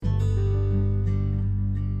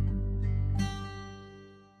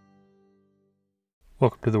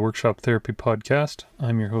Welcome to the Workshop Therapy Podcast.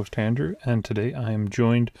 I'm your host, Andrew, and today I am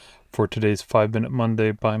joined for today's 5-Minute Monday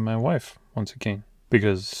by my wife, once again,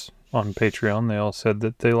 because on Patreon they all said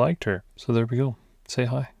that they liked her. So there we go. Say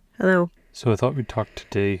hi. Hello. So I thought we'd talk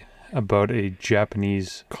today about a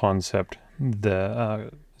Japanese concept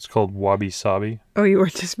that it's called Wabi-Sabi. Oh, you were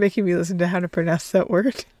just making me listen to how to pronounce that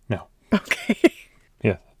word? No. Okay.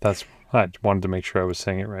 Yeah, I wanted to make sure I was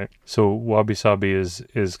saying it right. So Wabi-Sabi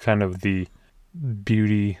is kind of the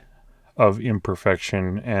beauty of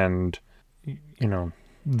imperfection and,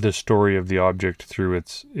 the story of the object through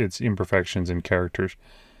its imperfections and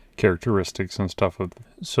characteristics and stuff.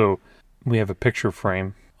 So we have a picture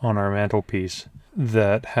frame on our mantelpiece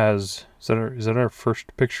that has, is that our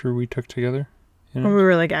first picture we took together? When we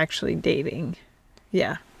were actually dating.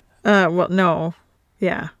 Yeah. Well, no.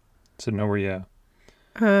 Yeah. So no, we've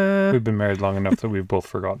been married long enough that we've both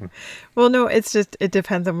forgotten. Well, no, it's just, it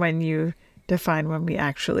depends on when you define when we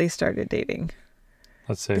actually started dating.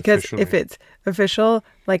 Let's say because officially. If it's official,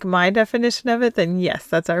 like my definition of it, then yes,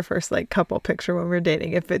 that's our first couple picture when we're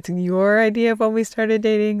dating. If it's your idea of when we started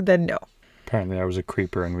dating, then no. Apparently I was a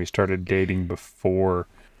creeper and we started dating before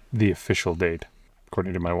the official date,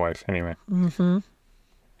 according to my wife, anyway. Mm-hmm.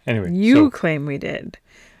 Anyway. You claim we did.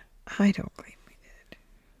 I don't claim we did.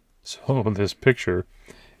 So this picture,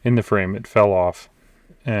 in the frame, it fell off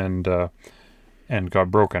and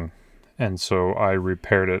got broken. And so I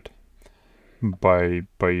repaired it by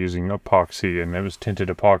using epoxy, and it was tinted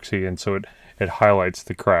epoxy, and so it highlights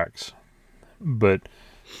the cracks. But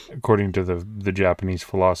according to the Japanese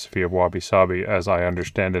philosophy of Wabi-Sabi, as I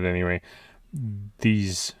understand it anyway,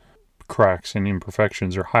 these cracks and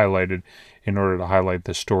imperfections are highlighted in order to highlight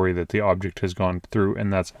the story that the object has gone through,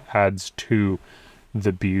 and that adds to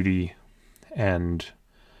the beauty and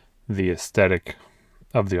the aesthetic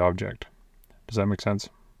of the object. Does that make sense?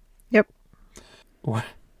 Yep. What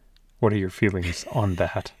are your feelings on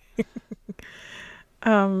that?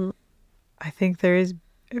 I think there is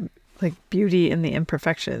beauty in the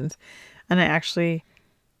imperfections, and I actually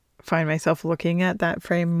find myself looking at that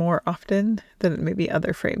frame more often than maybe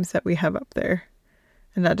other frames that we have up there.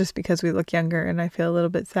 And not just because we look younger and I feel a little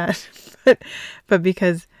bit sad, but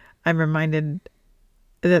because I'm reminded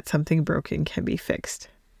that something broken can be fixed.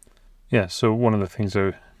 Yeah, so one of the things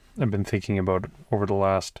I've been thinking about over the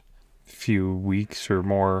last few weeks or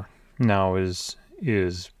more now is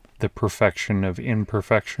the perfection of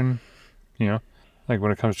imperfection. When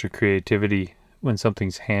it comes to creativity, when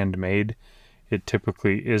something's handmade, it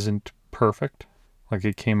typically isn't perfect. Like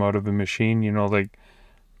it came out of a machine, like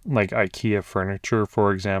IKEA furniture,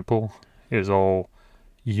 for example, is all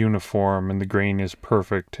uniform and the grain is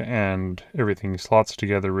perfect and everything slots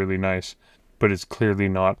together really nice, but it's clearly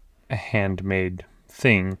not a handmade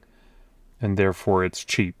thing, and therefore it's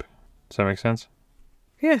cheap. Does that make sense?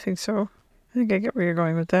 Yeah, I think so. I think I get where you're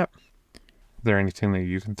going with that. Is there anything that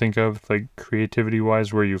you can think of,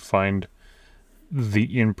 creativity-wise, where you find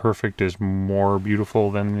the imperfect is more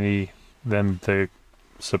beautiful than the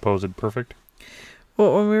supposed perfect?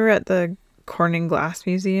 Well, when we were at the Corning Glass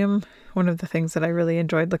Museum, one of the things that I really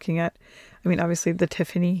enjoyed looking at, obviously the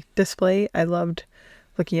Tiffany display, I loved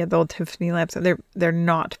looking at the old Tiffany lamps. They're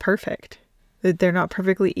not perfect. They're not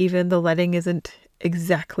perfectly even. The lighting isn't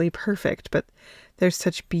exactly perfect, but there's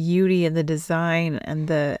such beauty in the design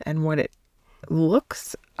and what it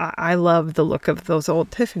looks. I love the look of those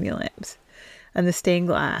old Tiffany lamps and the stained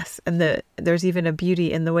glass, and there's even a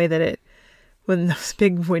beauty in the way that when those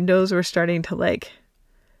big windows were starting to I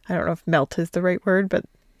don't know if melt is the right word, but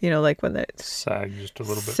when it's sagging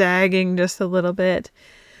just a little bit.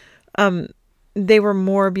 They were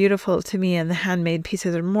more beautiful to me, and the handmade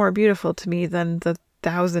pieces are more beautiful to me than the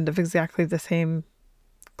 1,000 of exactly the same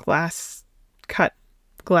cut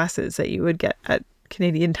glasses that you would get at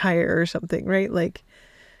Canadian Tire or something, right?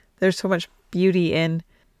 There's so much beauty in,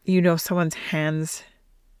 someone's hands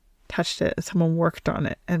touched it, someone worked on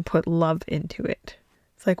it and put love into it.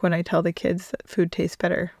 It's like when I tell the kids that food tastes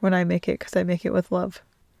better when I make it, because I make it with love.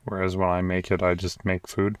 Whereas when I make it, I just make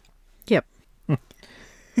food. Yep.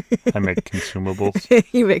 I make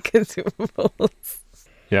consumables. You make consumables.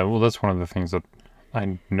 Yeah, well, that's one of the things that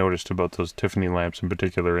I noticed about those Tiffany lamps in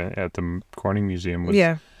particular at the Corning Museum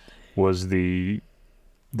was the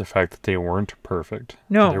fact that they weren't perfect.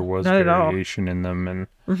 No, there was not variation in them,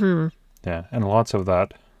 and yeah, and lots of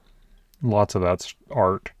that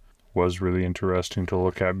art was really interesting to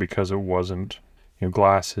look at because it wasn't.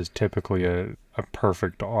 Glass is typically a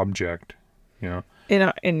perfect object. In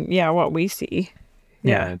what we see.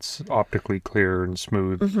 Yeah, it's optically clear and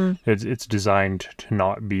smooth. Mm-hmm. It's designed to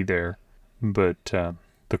not be there. But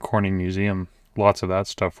the Corning Museum, lots of that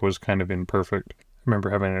stuff was kind of imperfect. remember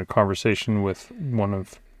having a conversation with one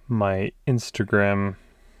of my Instagram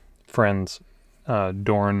friends,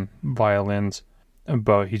 Dorn Violins,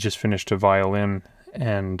 about he just finished a violin,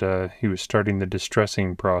 and he was starting the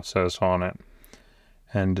distressing process on it.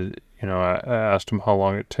 And I asked him how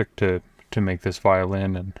long it took to make this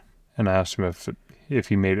violin, and I asked him if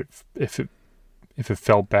he made it, if it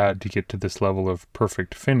felt bad to get to this level of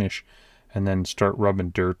perfect finish, and then start rubbing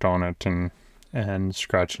dirt on it and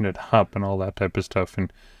scratching it up and all that type of stuff.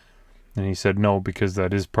 And he said no, because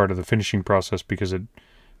that is part of the finishing process, because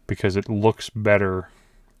it looks better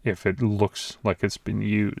if it looks like it's been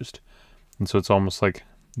used. And so it's almost like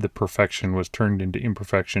the perfection was turned into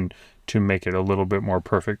imperfection to make it a little bit more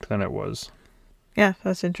perfect than it was. Yeah,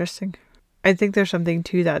 that's interesting. I think there's something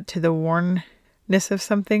to that, to the wornness of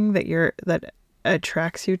something that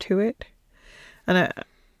attracts you to it. And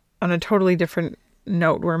on a totally different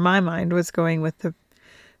note, where my mind was going with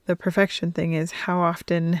the perfection thing, is how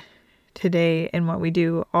often today in what we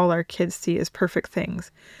do, all our kids see is perfect things.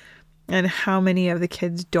 And how many of the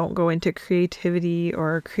kids don't go into creativity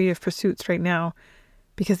or creative pursuits right now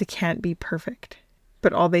because they can't be perfect.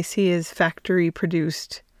 But all they see is factory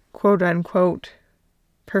produced, quote unquote,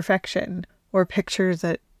 perfection, or pictures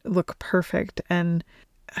that look perfect. And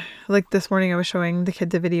like this morning, I was showing the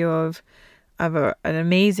kids a video of an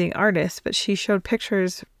amazing artist, but she showed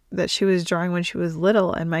pictures that she was drawing when she was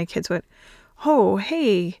little, and my kids went, oh,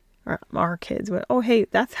 hey, or our kids went, oh, hey,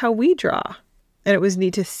 that's how we draw. And it was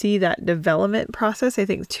neat to see that development process. I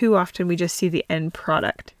think too often we just see the end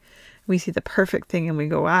product. We see the perfect thing and we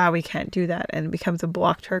go, we can't do that. And it becomes a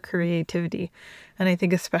block to our creativity. And I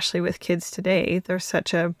think especially with kids today, there's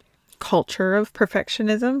such a culture of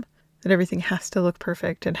perfectionism that everything has to look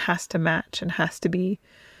perfect and has to match and has to be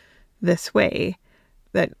this way,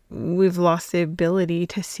 that we've lost the ability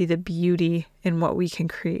to see the beauty in what we can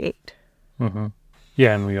create. Mm-hmm.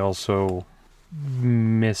 Yeah, and we also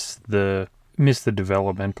miss the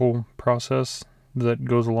developmental process that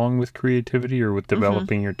goes along with creativity or with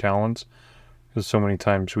developing your talents. Because so many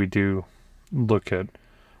times we do look at,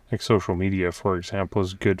 like, social media, for example,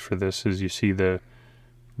 is good for this, is you see the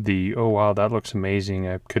oh wow, that looks amazing,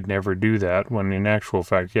 I could never do that, when in actual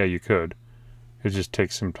fact, yeah, you could. It just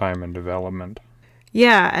takes some time and development.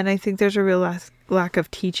 Yeah, and I think there's a real lack of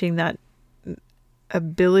teaching that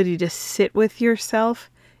ability to sit with yourself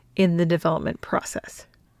in the development process.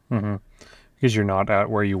 Mm-hmm. Because you're not at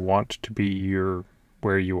where you want to be, you're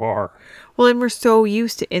where you are. Well, and we're so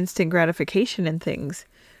used to instant gratification in things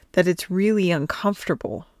that it's really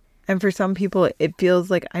uncomfortable. And for some people, it feels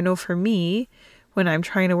like, I know for me, when I'm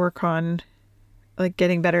trying to work on like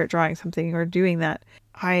getting better at drawing something or doing that,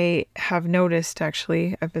 I have noticed,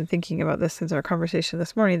 actually, I've been thinking about this since our conversation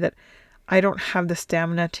this morning, that I don't have the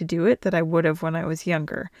stamina to do it that I would have when I was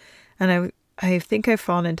younger. And I think I've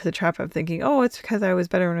fallen into the trap of thinking, oh, it's because I was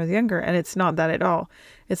better when I was younger. And it's not that at all.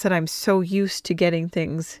 It's that I'm so used to getting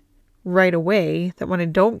things right away that when I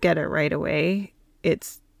don't get it right away,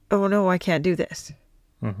 it's, oh no, I can't do this.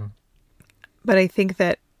 Mm-hmm. But I think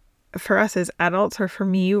that for us as adults, or for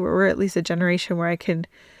me, we're at least a generation where I can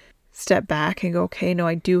step back and go, okay, no,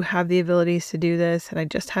 I do have the abilities to do this, and I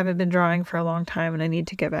just haven't been drawing for a long time and I need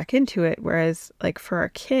to get back into it. Whereas like for our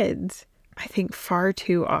kids, I think far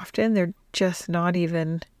too often they're just not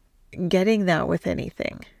even getting that with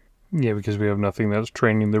anything. Yeah, because we have nothing that's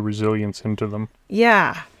training the resilience into them.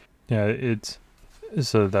 Yeah. Yeah, it's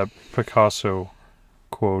that Picasso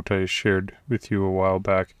quote I shared with you a while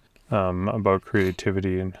back about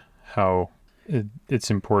creativity and how it's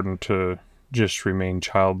important to just remain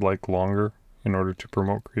childlike longer in order to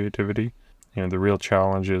promote creativity. The real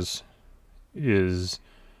challenge is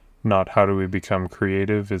not how do we become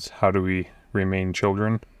creative, it's how do we remain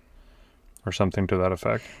children, or something to that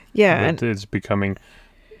effect. Yeah. And it's becoming,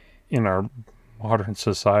 in our modern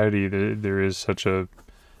society, there is such a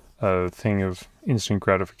thing of instant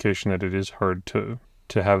gratification that it is hard to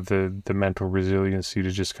have the mental resiliency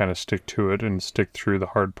to just kind of stick to it and stick through the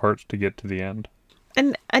hard parts to get to the end.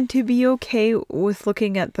 And to be okay with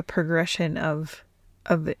looking at the progression of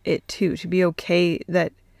it too. To be okay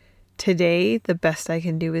that today the best I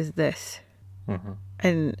can do is this. Mm-hmm.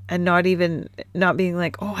 And not being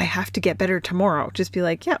like, oh, I have to get better tomorrow. Just be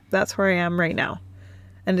like, yeah, that's where I am right now.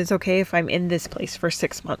 And it's okay if I'm in this place for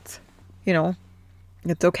 6 months.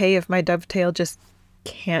 It's okay if my dovetail just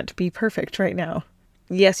can't be perfect right now.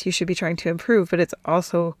 Yes, you should be trying to improve, but it's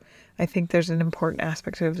also, I think there's an important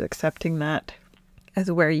aspect of accepting that as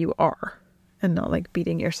where you are and not like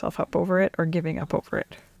beating yourself up over it or giving up over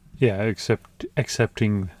it. Yeah,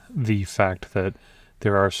 accepting the fact that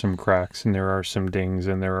there are some cracks and there are some dings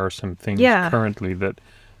and there are some things currently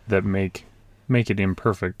that make make it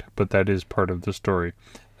imperfect, but that is part of the story.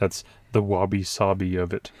 That's the wabi-sabi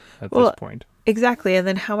of it at this point. Exactly. And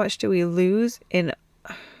then how much do we lose in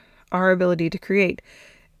our ability to create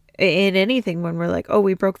in anything when we're like, oh,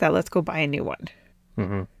 we broke that, let's go buy a new one.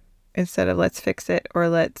 Mm-hmm. Instead of let's fix it, or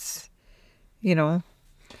let's, Yeah,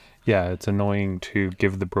 it's annoying to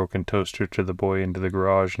give the broken toaster to the boy into the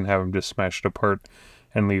garage and have him just smash it apart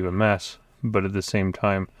and leave a mess. But at the same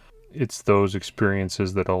time, it's those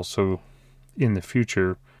experiences that also, in the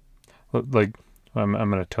future, like, I'm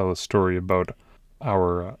going to tell a story about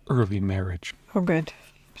our early marriage. Oh, good.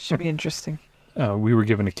 Should be interesting. We were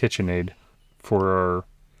given a KitchenAid for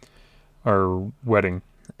our wedding.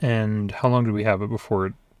 And how long did we have it before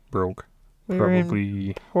it broke? We Probably were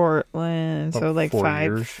in Portland, so like 4 or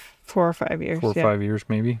 5 years. 4 or 5 years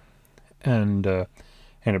maybe. And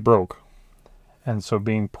it broke. And so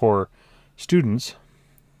being poor students,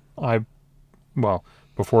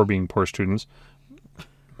 before being poor students,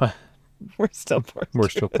 we're still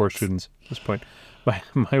poor students at this point.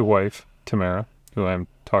 My wife, Tamara, who I'm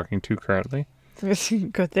talking to currently,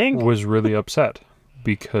 good thing, was really upset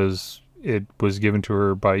because it was given to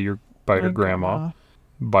her by her grandma.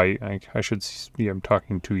 I'm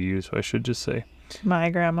talking to you, so I should just say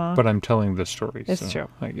my grandma. But I'm telling the story. It's so true.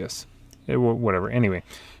 I guess. Whatever. Anyway,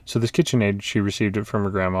 so this KitchenAid, she received it from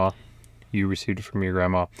her grandma. You received it from your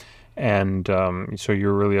grandma. And so you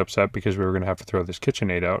were really upset because we were going to have to throw this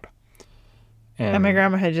KitchenAid out. And my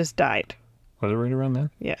grandma had just died. Was it right around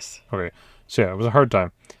then? Yes. Okay. So yeah, it was a hard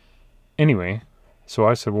time. Anyway, so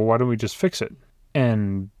I said, well, why don't we just fix it?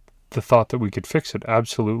 And the thought that we could fix it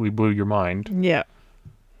absolutely blew your mind. Yeah.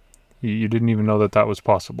 You didn't even know that was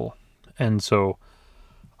possible. And so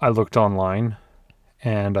I looked online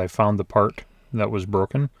and I found the part that was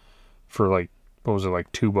broken for like, what was it,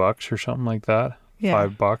 like $2 or something like that? Yeah.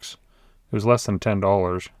 $5. It was less than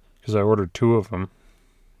 $10 because I ordered 2 of them.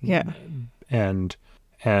 Yeah.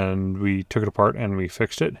 And we took it apart and we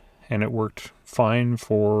fixed it, and it worked fine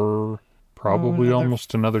for probably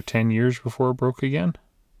almost another 10 years before it broke again.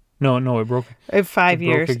 No, it broke. 5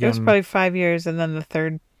 years. It was probably 5 years, and then the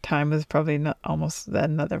third time was probably almost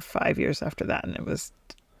another 5 years after that, and it was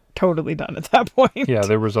totally done at that point. Yeah,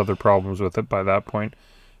 there was other problems with it by that point,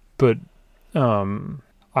 but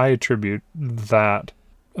I attribute that.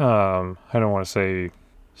 I don't want to say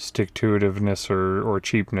stick-to-itiveness or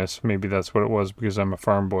cheapness. Maybe that's what it was because I'm a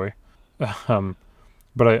farm boy.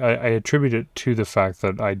 But I attribute it to the fact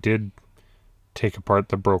that I did take apart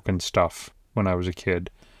the broken stuff when I was a kid.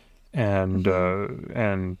 And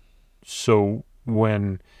and so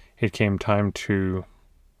when it came time to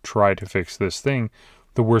try to fix this thing,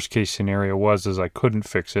 the worst case scenario was I couldn't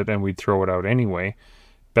fix it and we'd throw it out anyway.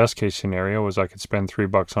 Best case scenario was I could spend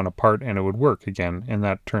 $3 on a part and it would work again, and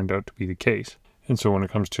that turned out to be the case. And so when it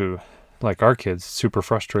comes to like our kids, it's super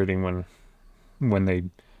frustrating when they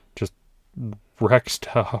just wreck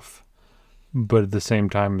stuff. But at the same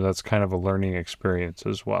time, that's kind of a learning experience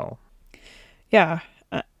as well. Yeah,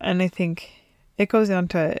 and I think it goes down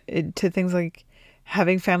to things like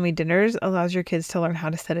having family dinners allows your kids to learn how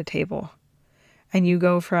to set a table. And you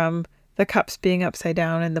go from the cups being upside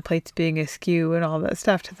down and the plates being askew and all that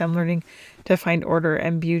stuff to them learning to find order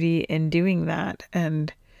and beauty in doing that.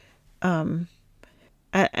 And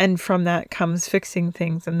from that comes fixing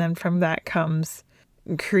things, and then from that comes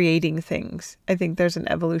creating things. I think there's an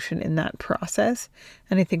evolution in that process,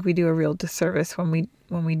 and I think we do a real disservice when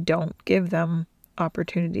we don't give them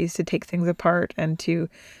opportunities to take things apart and to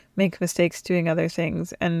make mistakes doing other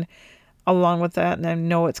things. And along with that, and I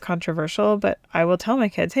know it's controversial, but I will tell my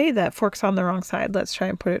kids, hey, that fork's on the wrong side, let's try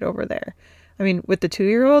and put it over there. I mean, with the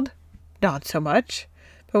 2-year-old, not so much,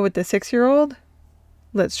 but with the 6-year-old,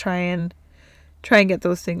 let's try and get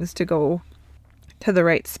those things to go to the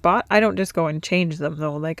right spot. I don't just go and change them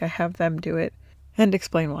though. Like I have them do it and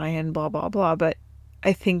explain why and blah, blah, blah. But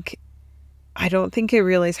I don't think I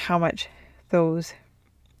realize how much those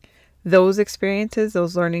experiences,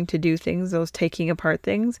 those learning to do things, those taking apart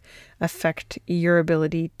things affect your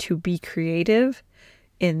ability to be creative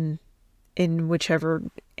in whichever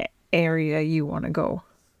area you want to go.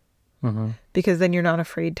 Mm-hmm. Because then you're not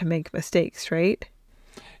afraid to make mistakes, right?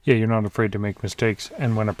 Yeah, you're not afraid to make mistakes,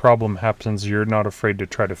 and when a problem happens, you're not afraid to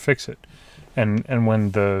try to fix it. And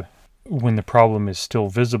when the problem is still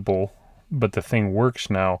visible, but the thing works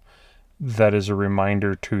now, that is a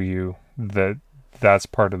reminder to you that that's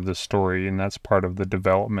part of the story and that's part of the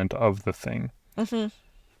development of the thing. Mm-hmm.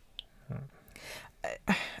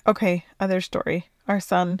 Okay, other story. Our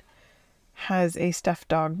son has a stuffed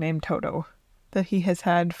dog named Toto that he has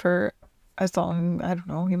had for as long, I don't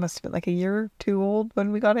know, he must have been like a year or 2 old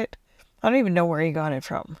when we got it. I don't even know where he got it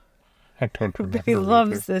from. I don't remember. But he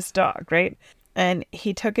loves this dog, right? And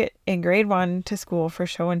he took it in grade 1 to school for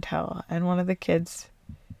show and tell. And one of the kids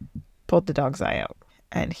pulled the dog's eye out.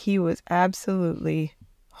 And he was absolutely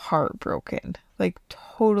heartbroken, like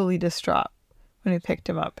totally distraught when we picked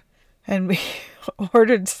him up. And we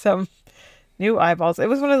ordered some new eyeballs. It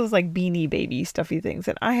was one of those like Beanie Baby stuffy things.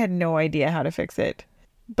 And I had no idea how to fix it.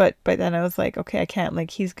 But then I was like, okay, I can't.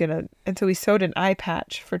 Like, he's going to... And so we sewed an eye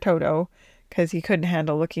patch for Toto because he couldn't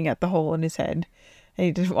handle looking at the hole in his head. And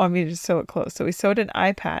he didn't want me to sew it closed. So we sewed an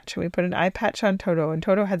eye patch. And we put an eye patch on Toto. And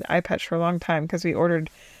Toto had the eye patch for a long time because we ordered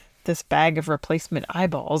this bag of replacement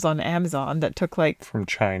eyeballs on Amazon that took like... From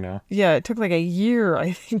China. Yeah, it took like a year,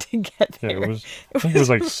 I think, to get there. Yeah, I think it was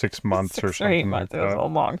like 6 months or something 8 months. like It was that. a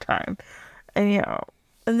long time. And,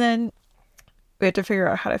 and then we had to figure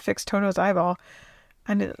out how to fix Toto's eyeball.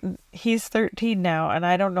 And he's 13 now, and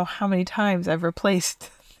I don't know how many times I've replaced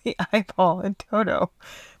the eyeball in Toto.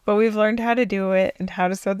 But we've learned how to do it, and how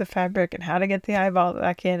to sew the fabric, and how to get the eyeball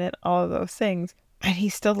back in, and all of those things. And he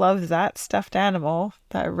still loves that stuffed animal,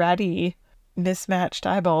 that ratty, mismatched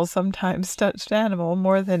eyeballs, sometimes stuffed animal,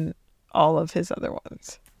 more than all of his other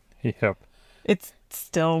ones. Yep. It's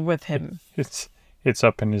still with him. It's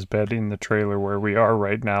up in his bed in the trailer where we are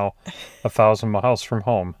right now, 1,000 miles from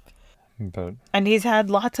home. And he's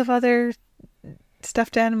had lots of other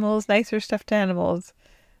stuffed animals, nicer stuffed animals.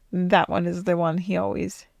 That one is the one he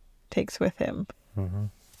always takes with him. Mm-hmm.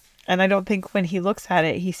 And I don't think when he looks at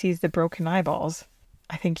it, he sees the broken eyeballs.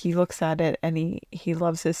 I think he looks at it and he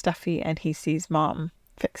loves his stuffy, and he sees Mom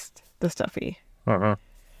fixed the stuffy. Uh-huh.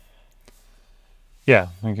 Yeah,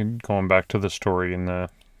 going back to the story and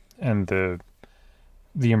the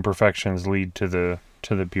imperfections lead to the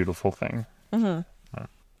beautiful thing. Mm-hmm.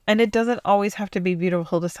 And it doesn't always have to be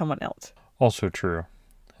beautiful to someone else. Also true.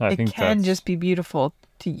 I think it can just be beautiful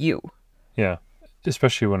to you. Yeah,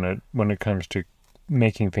 especially when it comes to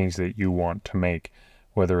making things that you want to make,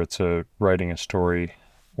 whether it's writing a story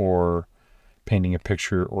or painting a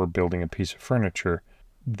picture or building a piece of furniture.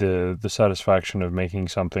 The satisfaction of making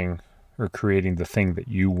something or creating the thing that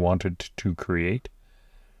you wanted to create,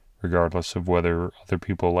 regardless of whether other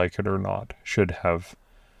people like it or not, should have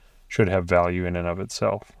value in and of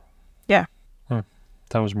itself. Yeah.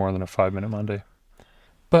 That was more than a 5-minute Monday.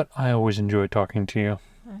 But I always enjoy talking to you.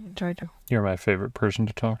 I enjoyed it. You're my favorite person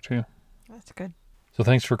to talk to. That's good. So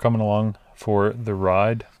thanks for coming along for the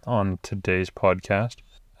ride on today's podcast.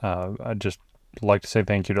 I'd just like to say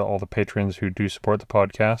thank you to all the patrons who do support the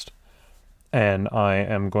podcast. And I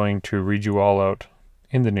am going to read you all out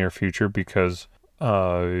in the near future because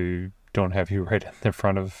I don't have you right in the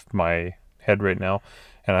front of my head right now.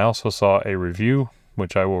 And I also saw a review,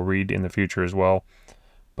 which I will read in the future as well.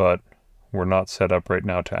 But we're not set up right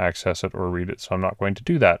now to access it or read it, so I'm not going to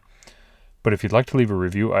do that. But if you'd like to leave a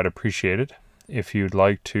review, I'd appreciate it. If you'd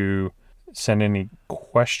like to send any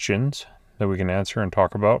questions that we can answer and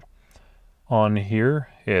talk about on here,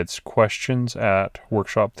 it's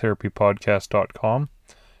questions@workshoptherapypodcast.com.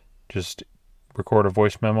 Just record a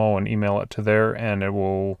voice memo and email it to there, and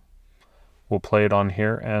we'll play it on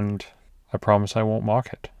here, and I promise I won't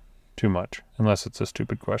mock it too much, unless it's a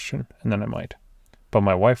stupid question, and then I might. But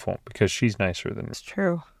my wife won't, because she's nicer than me. It's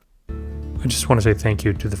true. I just want to say thank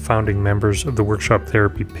you to the founding members of the Workshop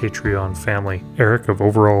Therapy Patreon family. Eric of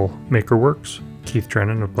Overall Makerworks, Keith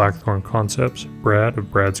Drennan of Blackthorn Concepts, Brad of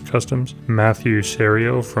Brad's Customs, Matthew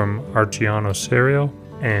Serio from Arciano Serio,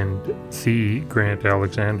 and The Grant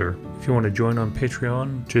Alexander. If you want to join on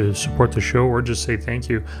Patreon to support the show or just say thank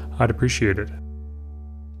you, I'd appreciate it.